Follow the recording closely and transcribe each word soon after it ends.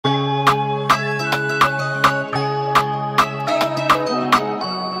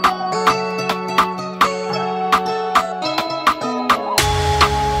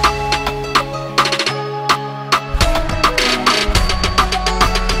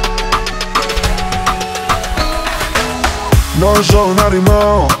No soy un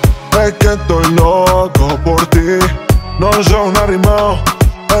animal, es que estoy loco por ti. No soy un animal,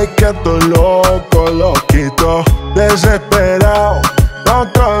 es que estoy loco, loquito, desesperado.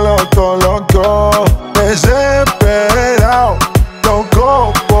 Loco, loco, desesperado,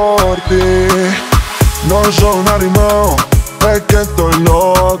 loco por ti. No soy un animal, es que estoy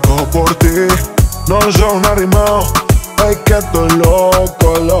loco por ti. No soy un animal, es que estoy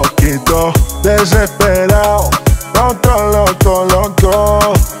loco, loquito, desesperado. Loco,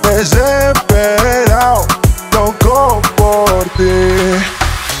 desesperado, loco por ti.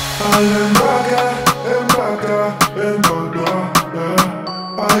 Ay, embarca, embarca, embarca,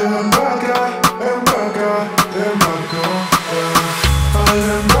 ay, embarca, embarca, embarca, ay,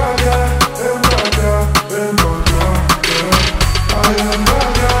 embarca, embarca, embarca, ay,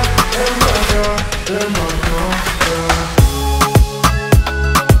 embarca, embarca, embarca.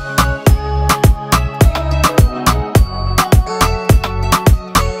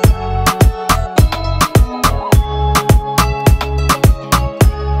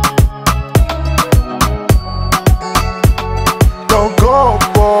 Loco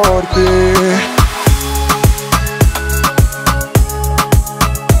por ti.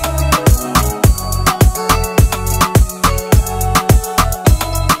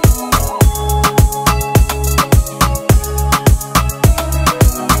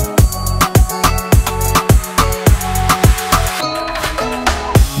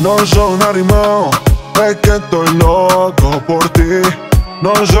 No soy un animal, es que estoy loco por ti.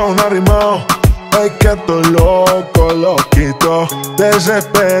 No soy un animal, es que estoy loco, loquito,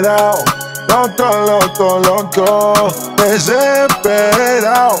 desesperado. Loco,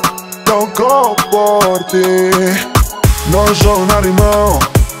 desesperado, loco por ti. No soy un animal,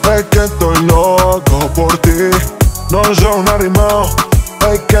 es que estoy loco por ti. No soy un animal,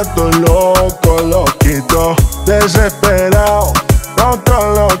 es que estoy loco, loquito, desesperado.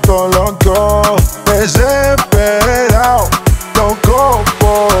 Loco, desesperado, loco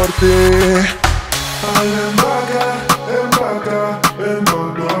por ti. Ay, embarca, embarca,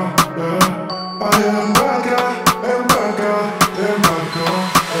 embarca, ay, embarca, embarca, embarca,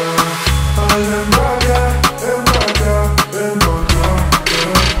 ay, embarca, embarca, embarca,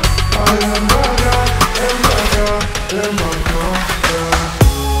 ay, embarca, embarca, embarca.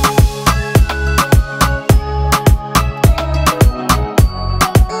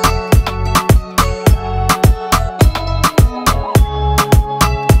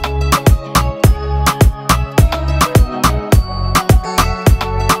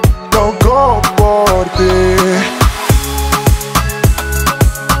 Loco por ti.